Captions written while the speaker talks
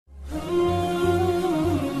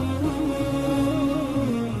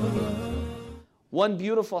One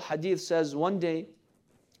beautiful hadith says, one day,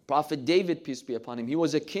 Prophet David, peace be upon him, he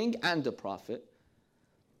was a king and a prophet.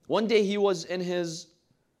 One day he was in his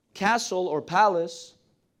castle or palace,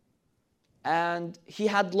 and he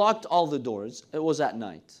had locked all the doors. It was at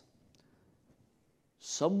night.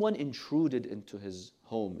 Someone intruded into his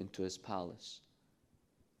home, into his palace.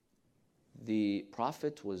 The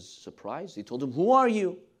prophet was surprised. He told him, "Who are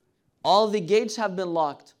you? All the gates have been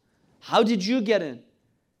locked. How did you get in?"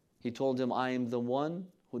 He told him, "I am the one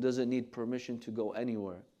who doesn't need permission to go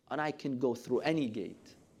anywhere, and I can go through any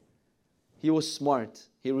gate." He was smart.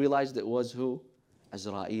 He realized it was who?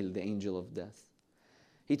 Azrael, the angel of death.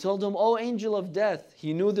 He told him, "Oh, angel of death."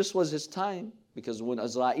 He knew this was his time, because when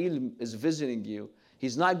Azrael is visiting you,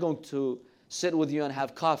 he's not going to sit with you and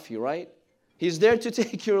have coffee, right? He's there to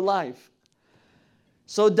take your life.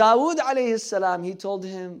 So Dawood alayhi salam, he told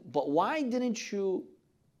him, "But why didn't you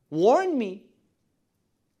warn me?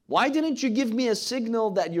 Why didn't you give me a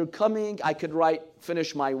signal that you're coming? I could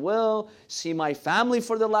finish my will, see my family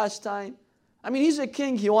for the last time." I mean, he's a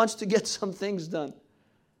king. He wants to get some things done.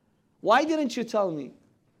 "Why didn't you tell me?"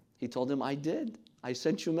 He told him, "I did. I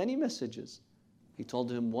sent you many messages." He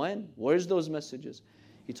told him, "When? Where's those messages?"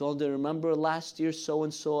 He told him, "Remember last year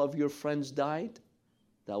so-and-so of your friends died?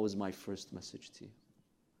 That was my first message to you.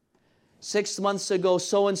 6 months ago,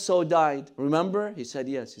 so-and-so died. Remember?" He said,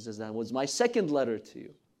 "Yes." He says, "That was my second letter to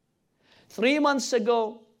you. 3 months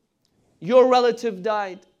ago, your relative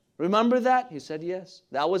died. Remember that?" He said, "Yes."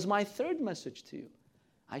 "That was my third message to you.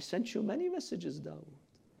 I sent you many messages, Dawood.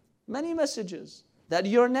 Many messages that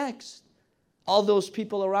you're next. All those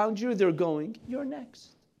people around you, they're going, you're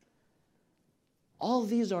next." All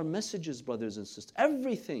these are messages, brothers and sisters.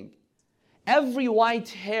 Everything. Every white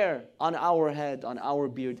hair on our head, on our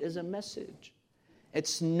beard, is a message.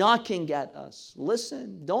 It's knocking at us.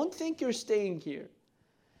 Listen, don't think you're staying here.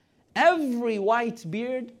 Every white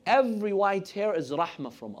beard, every white hair is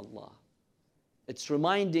rahmah from Allah. It's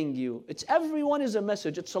reminding you, everyone is a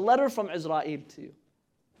message. It's a letter from Israel to you,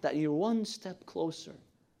 that you're one step closer.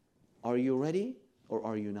 Are you ready or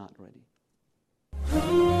are you not ready?